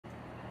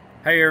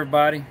Hey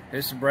everybody,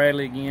 this is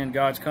Bradley again,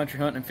 God's Country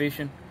Hunting and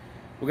Fishing.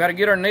 We got to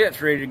get our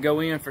nets ready to go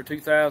in for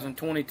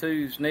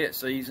 2022's net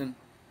season.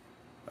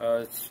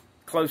 It's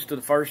close to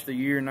the first of the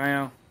year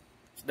now.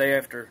 It's the day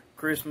after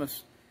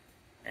Christmas,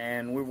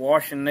 and we're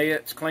washing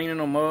nets, cleaning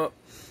them up.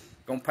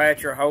 Gonna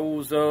patch our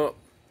holes up,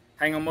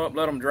 hang them up,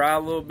 let them dry a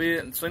little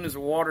bit, and as soon as the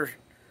water's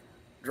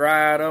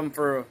dry out of them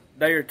for a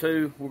day or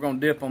two, we're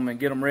gonna dip them and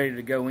get them ready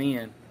to go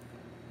in.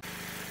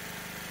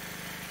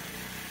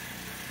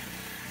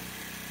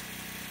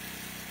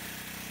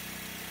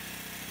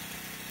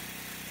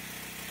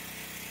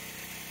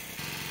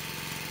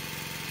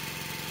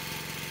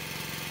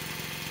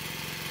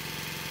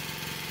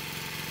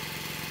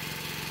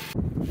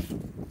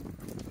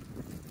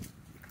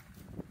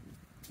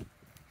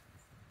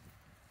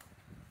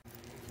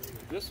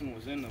 This one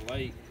was in the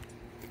lake.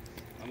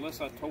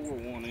 Unless I tore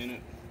one in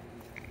it,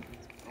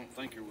 I don't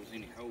think there was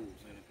any holes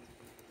in it.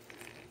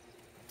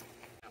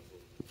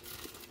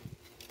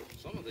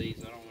 Some of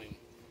these I don't even,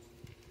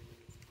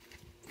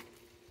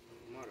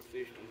 I might have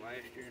fished them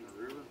last year in the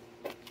river.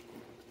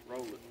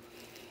 Roll it.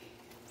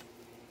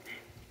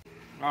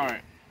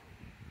 Alright,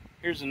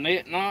 here's a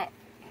net knot.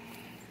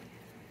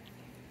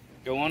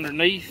 Go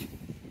underneath.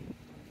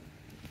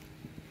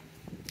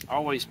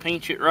 Always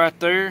pinch it right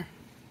there.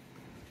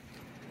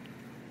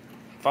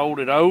 Fold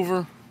it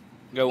over,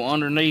 go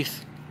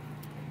underneath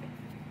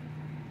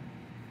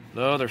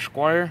the other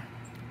square,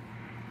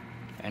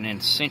 and then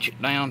cinch it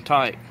down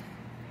tight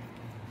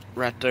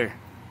right there.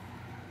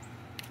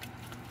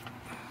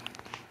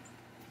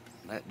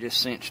 That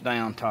just cinched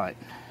down tight.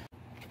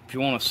 If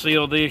you want to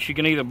seal this, you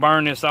can either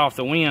burn this off.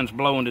 The wind's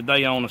blowing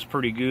today on us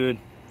pretty good,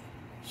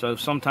 so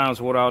sometimes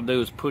what I'll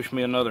do is push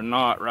me another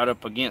knot right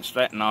up against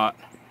that knot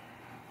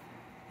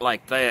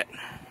like that,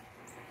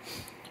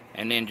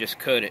 and then just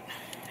cut it.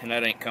 And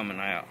that ain't coming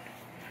out.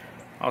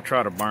 I'll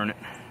try to burn it.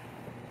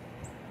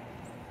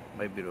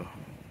 Maybe it'll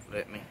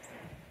let me.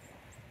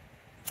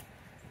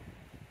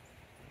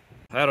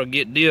 That'll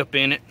get dip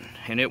in it,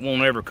 and it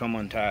won't ever come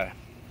untied.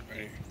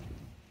 Right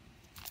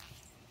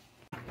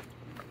here.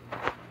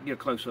 Get a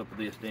close up of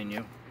this,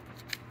 Danielle.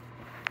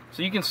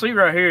 So you can see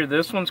right here,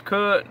 this one's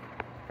cut,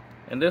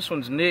 and this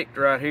one's nicked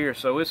right here,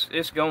 so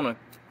it's gonna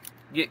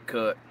get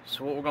cut.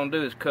 So what we're gonna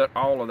do is cut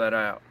all of that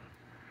out.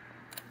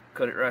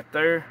 Cut it right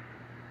there.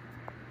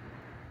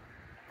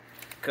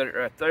 Cut it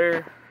right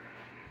there.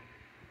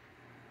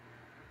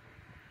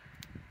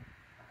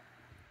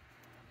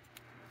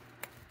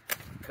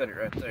 Cut it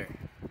right there.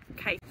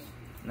 Okay.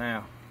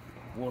 Now,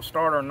 we'll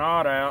start our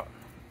knot out.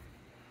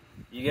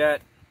 You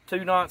got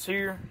 2 knots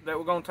here that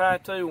we're going to tie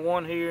to,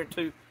 1 here,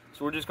 2.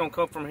 So we're just going to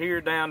come from here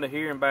down to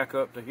here and back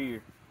up to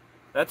here.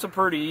 That's a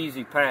pretty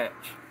easy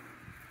patch.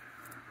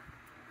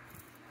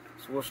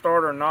 So we'll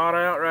start our knot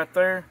out right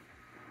there.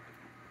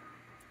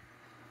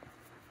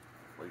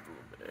 Leave a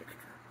little bit extra.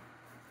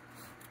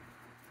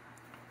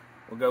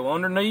 We'll go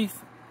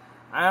underneath,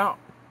 out,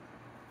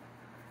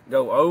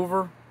 go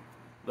over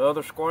the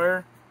other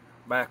square,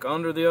 back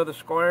under the other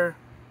square,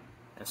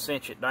 and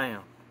cinch it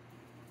down.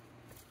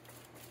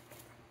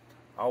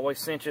 Always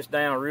cinch this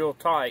down real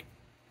tight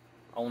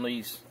on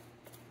these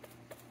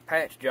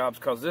patch jobs,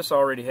 because this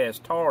already has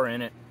tar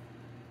in it,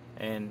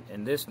 and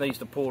this needs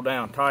to pull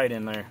down tight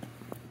in there.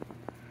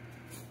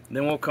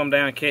 Then we'll come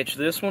down and catch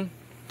this one.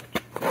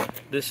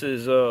 This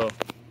is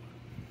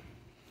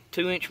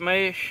 2-inch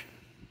mesh.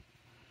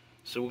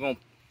 So we're going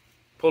to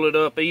pull it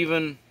up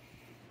even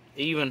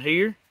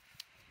here.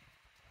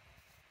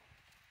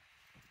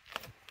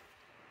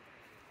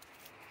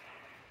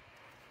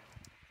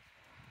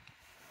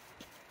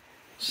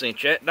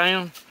 Cinch that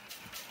down.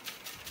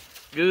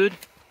 Good.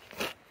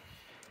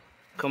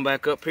 Come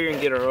back up here and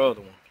get our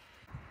other one.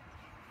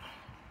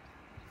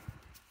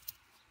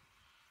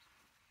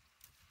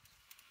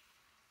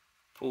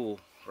 Pull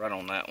right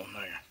on that one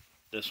there.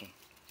 This one.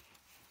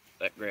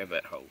 Grab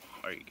that hole.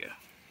 There you go.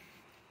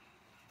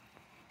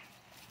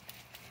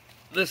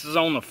 This is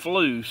on the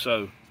flue,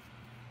 so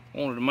I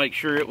wanted to make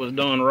sure it was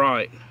done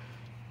right.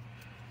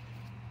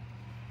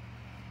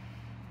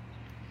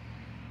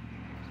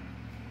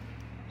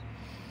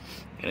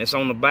 And it's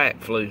on the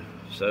back flue,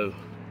 so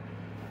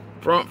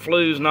front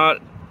flues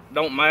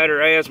don't matter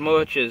as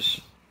much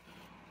as,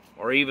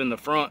 or even the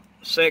front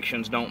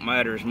sections don't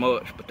matter as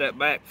much, but that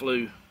back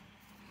flue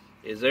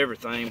is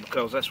everything,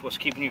 because that's what's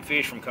keeping your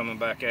fish from coming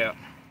back out.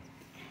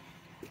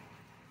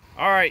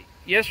 Alright,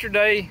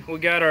 yesterday we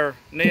got our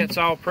nets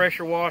all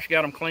pressure washed,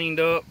 got them cleaned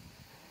up.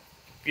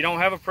 If you don't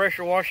have a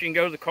pressure wash, you can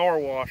go to the car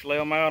wash, lay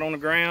them out on the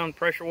ground,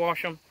 pressure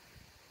wash them.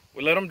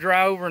 We let them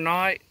dry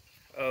overnight.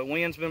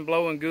 Wind's been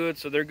blowing good,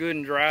 so they're good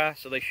and dry,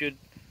 so they should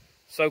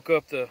soak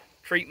up the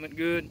treatment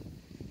good.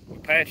 We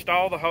patched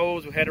all the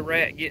holes. We had a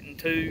rat getting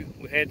 2.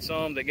 We had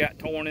some that got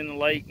torn in the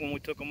lake when we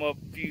took them up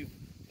a few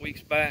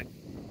weeks back.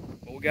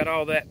 But we got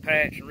all that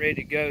patched and ready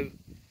to go.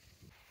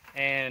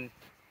 And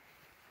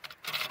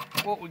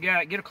what we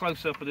got, get a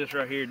close-up of this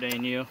right here,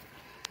 Danielle.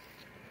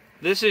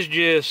 This is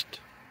just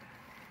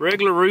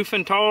regular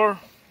roofing tar.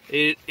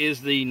 It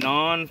is the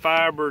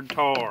non-fibered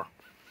tar,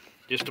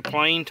 just a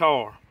plain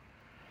tar.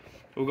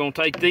 We're gonna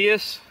take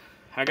this.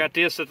 I got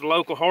this at the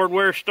local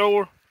hardware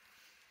store.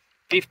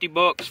 50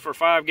 bucks for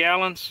 5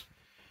 gallons.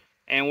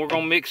 And we're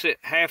gonna mix it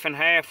half and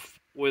half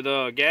with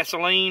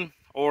gasoline,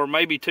 or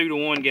maybe 2 to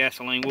 1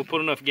 gasoline. We'll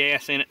put enough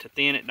gas in it to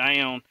thin it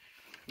down.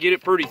 Get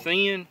it pretty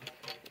thin,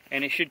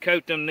 and it should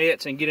coat them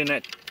nets and get in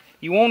that.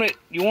 You want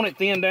it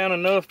thin down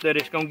enough that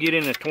it's gonna get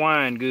in the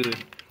twine good.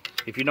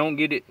 If you don't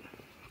get it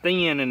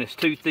thin and it's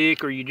too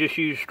thick, or you just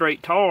use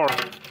straight tar,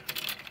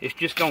 it's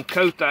just gonna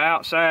coat the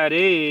outside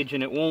edge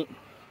and it won't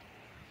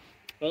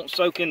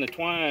soak in the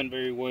twine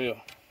very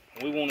well.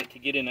 We want it to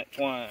get in that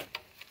twine.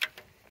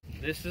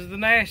 This is the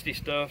nasty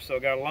stuff. So I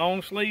got a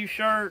long sleeve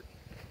shirt,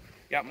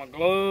 got my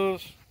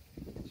gloves,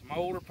 some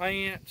older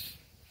pants,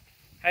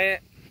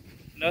 hat.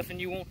 Nothing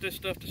you want this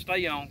stuff to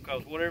stay on,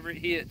 because whatever it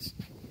hits,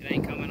 it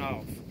ain't coming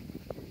off.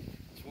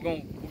 So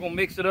we're gonna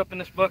mix it up in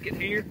this bucket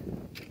here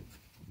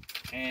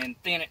and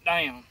thin it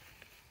down.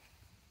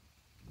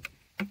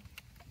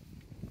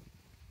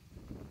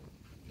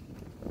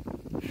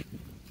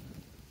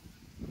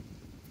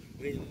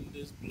 Wind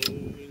is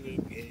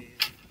blowing again. Yeah,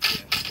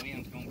 the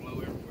wind's gonna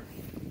blow everywhere.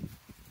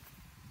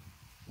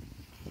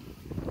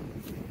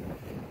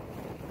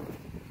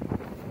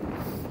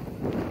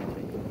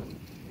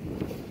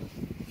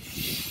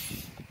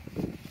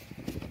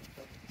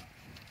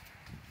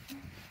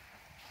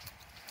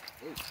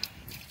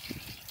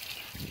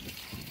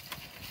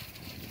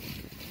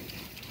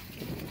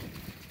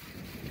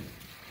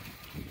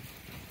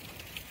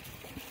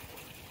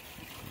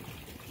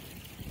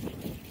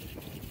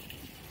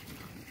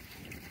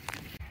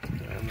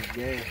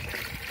 Gas.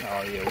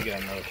 Oh yeah, we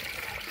got another.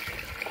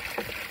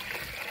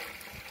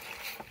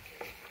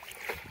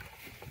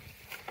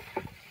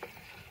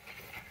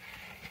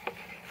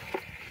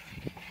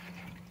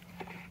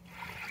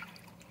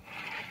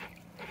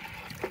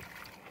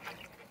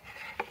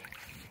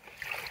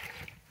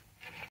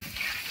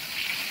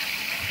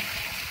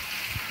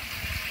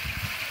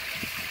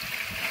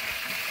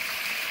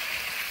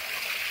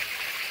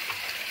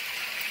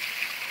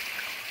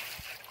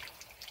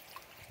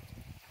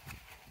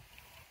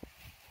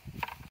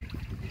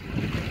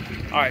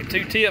 All right,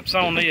 2 tips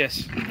on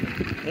this.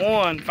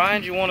 One,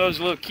 find you one of those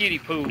little kiddie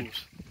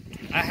pools.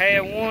 I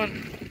had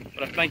one,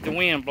 but I think the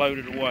wind blowed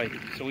it away.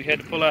 So we had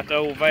to pull out the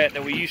old vat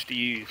that we used to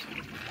use.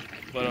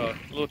 But a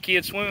little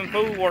kid swimming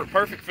pool worked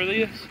perfect for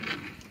this.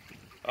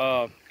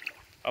 A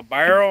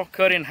barrel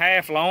cut in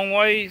half long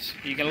ways.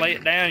 You can lay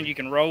it down and you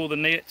can roll the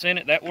nets in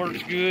it. That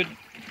works good.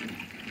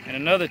 And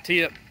another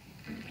tip,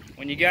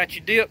 when you got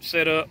your dip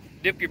set up,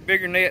 dip your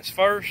bigger nets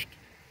first.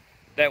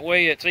 That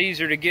way it's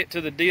easier to get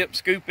to the dip,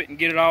 scoop it, and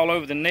get it all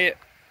over the net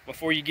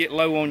before you get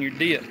low on your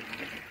dip.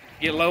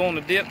 Get low on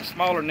the dip, the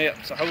smaller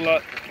net's a whole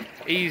lot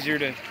easier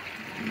to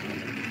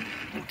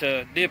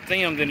dip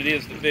them than it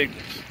is the big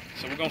ones.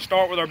 So we're gonna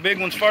start with our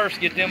big ones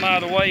first, get them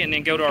out of the way, and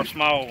then go to our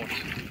small ones.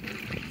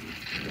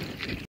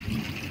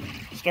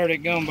 Start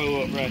that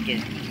gumbo up right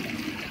there.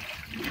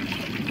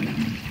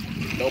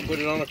 Don't put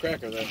it on a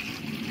cracker though.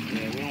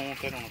 Yeah, we don't want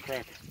that on a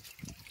cracker.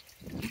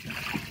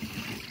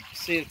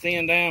 See it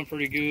thin down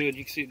pretty good.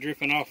 You can see it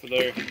dripping off of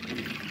there.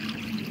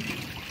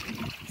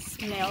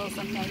 Smells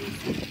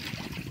amazing.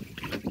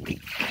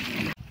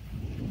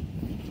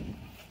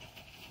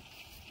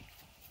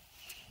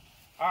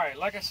 All right,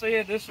 like I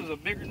said, this is a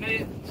bigger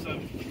net, so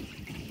you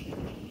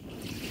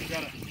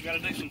gotta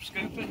do some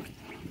scooping.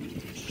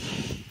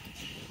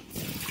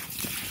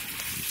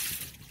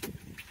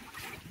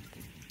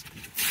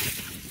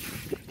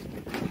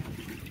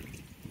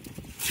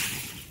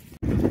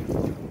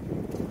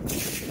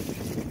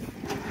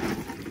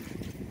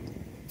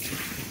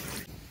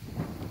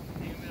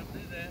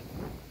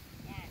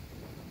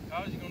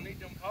 You're gonna need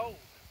them poles.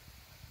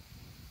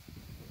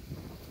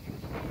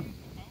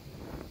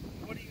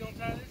 What are you gonna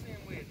tie this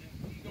in with?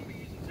 You're gonna be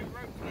using 2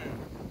 ropes now.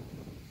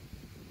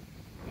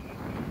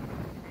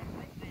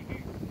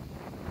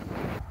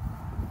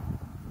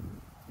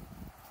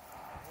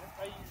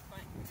 We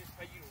just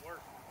pay you to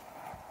work.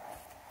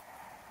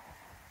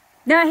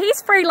 No,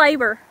 he's free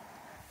labor.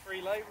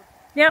 Free labor?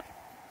 Yep. Yeah,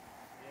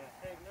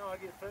 heck no, I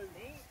get food.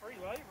 He ain't free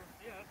labor.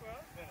 Yeah, that's what I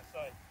was gonna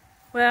say.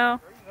 Well,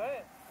 Free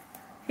that.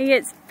 he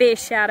gets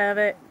fish out of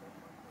it.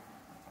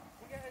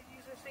 We gotta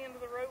use this end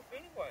of the rope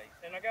anyway,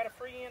 and I got a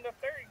free end up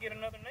there to get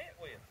another net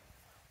with.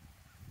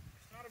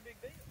 It's not a big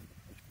deal.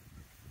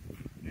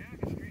 Now I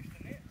can stretch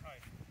the net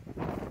tight.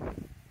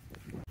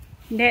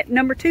 Net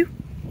number 2.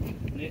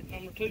 Net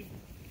number 2.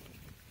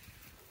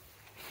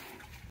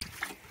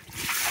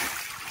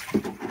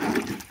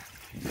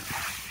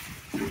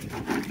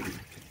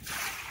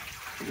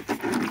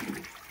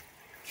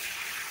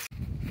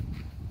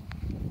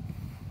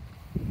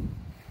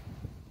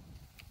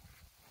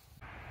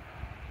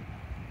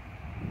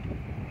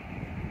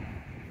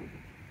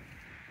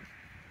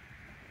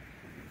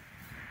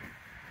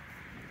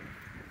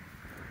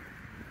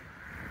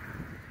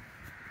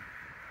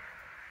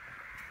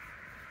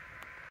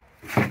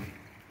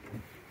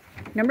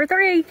 Number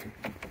 3.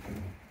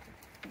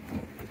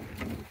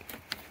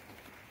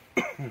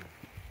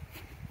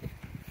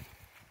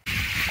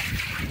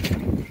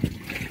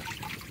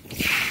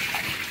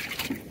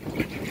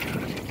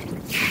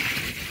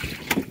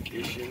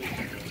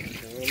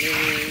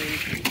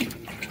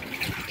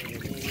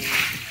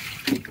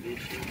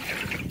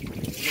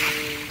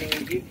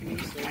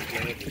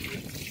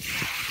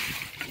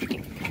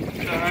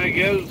 how it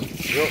goes.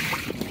 Yep.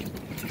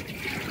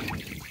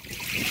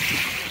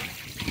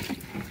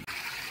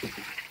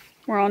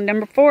 We're on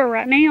number 4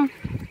 right now.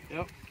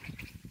 Yep.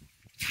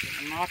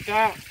 Getting knocked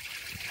out.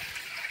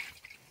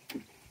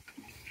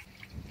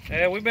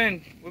 Yeah, we've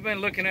been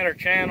looking at our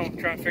channel,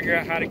 trying to figure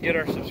out how to get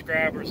our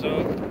subscribers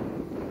up,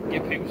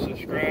 get people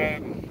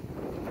subscribed,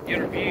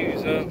 get our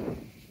views up.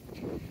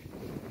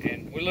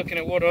 And we're looking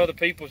at what other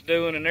people's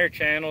doing in their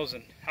channels,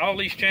 and all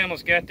these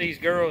channels got these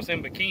girls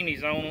in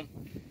bikinis on them,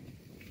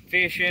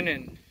 fishing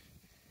and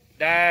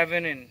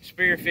diving and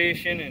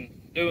spearfishing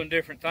and doing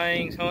different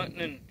things,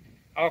 hunting and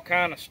all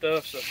kind of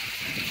stuff. So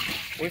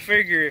we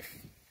figure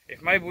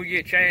if maybe we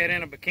get Chad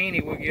in a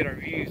bikini, we'll get our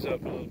views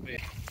up a little bit.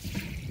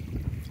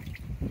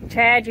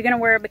 Chad, you gonna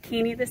wear a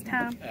bikini this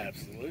time?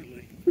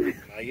 Absolutely.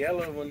 My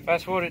yellow one.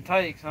 That's what it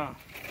takes, huh?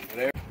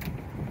 There.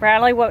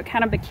 Bradley, what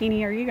kind of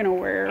bikini are you gonna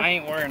wear? I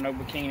ain't wearing no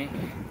bikini.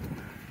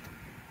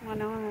 Why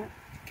not?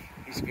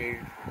 He's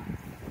scared.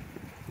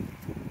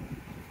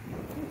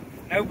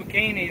 No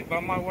bikini, but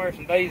I might wear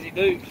some Daisy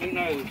Dukes, who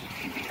knows?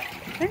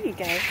 There you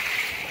go.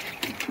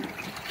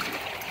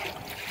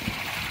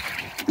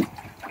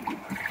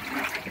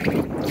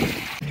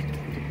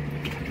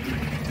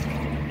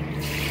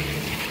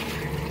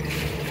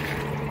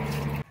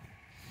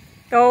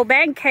 The old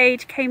bag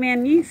cage came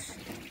in use.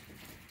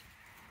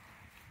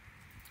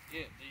 Yeah,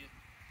 it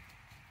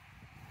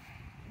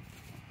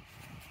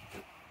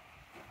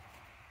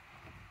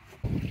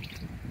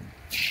did.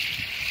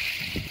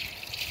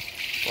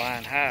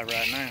 Flying high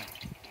right now.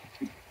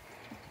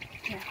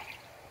 Yeah.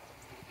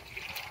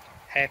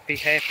 Happy,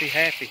 happy,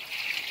 happy.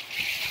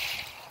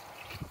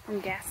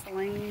 From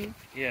gasoline.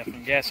 Yeah,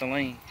 from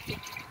gasoline.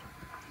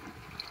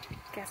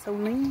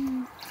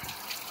 Gasoline.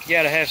 You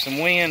gotta have some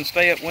wind,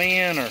 stay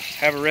upwind, or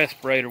have a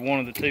respirator, one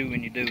of the two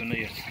when you're doing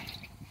this.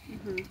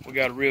 We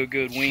got a real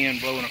good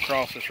wind blowing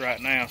across us right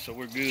now, so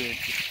we're good.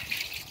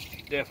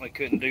 Definitely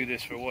couldn't do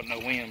this if there wasn't no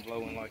wind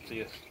blowing like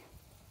this.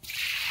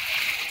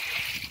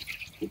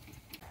 If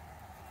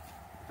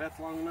that's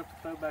long enough to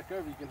throw back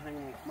over, you can hang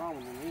on the small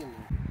one in the end.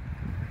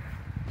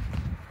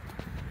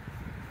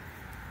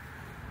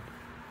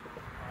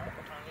 Alright,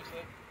 we'll turn this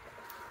up.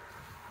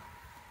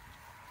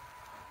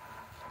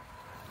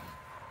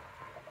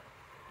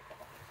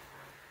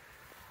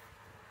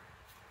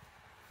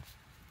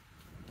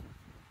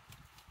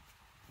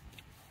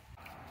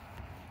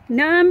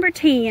 Number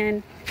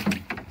 10.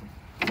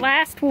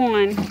 Last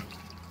one.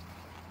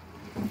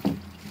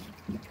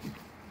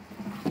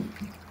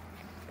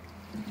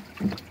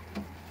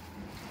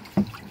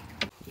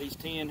 These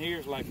 10 here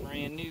is like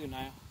brand new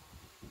now.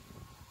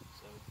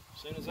 So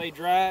as soon as they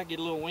dry, get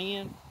a little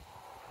wind,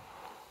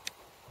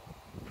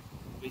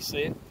 be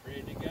set,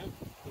 ready to go.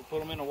 We'll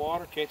put them in the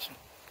water, catch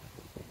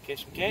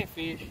some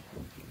catfish.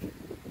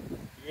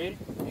 You ready?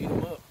 Eat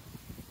them up.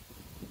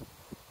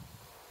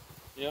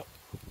 Yep.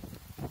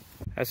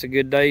 That's a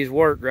good day's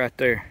work right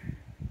there.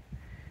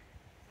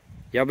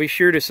 Y'all be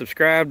sure to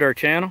subscribe to our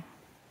channel,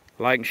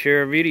 like and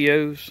share our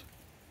videos.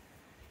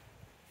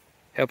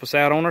 Help us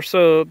out on our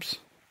subs.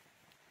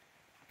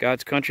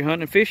 God's Country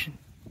Hunting and Fishing.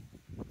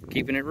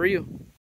 Keeping it real.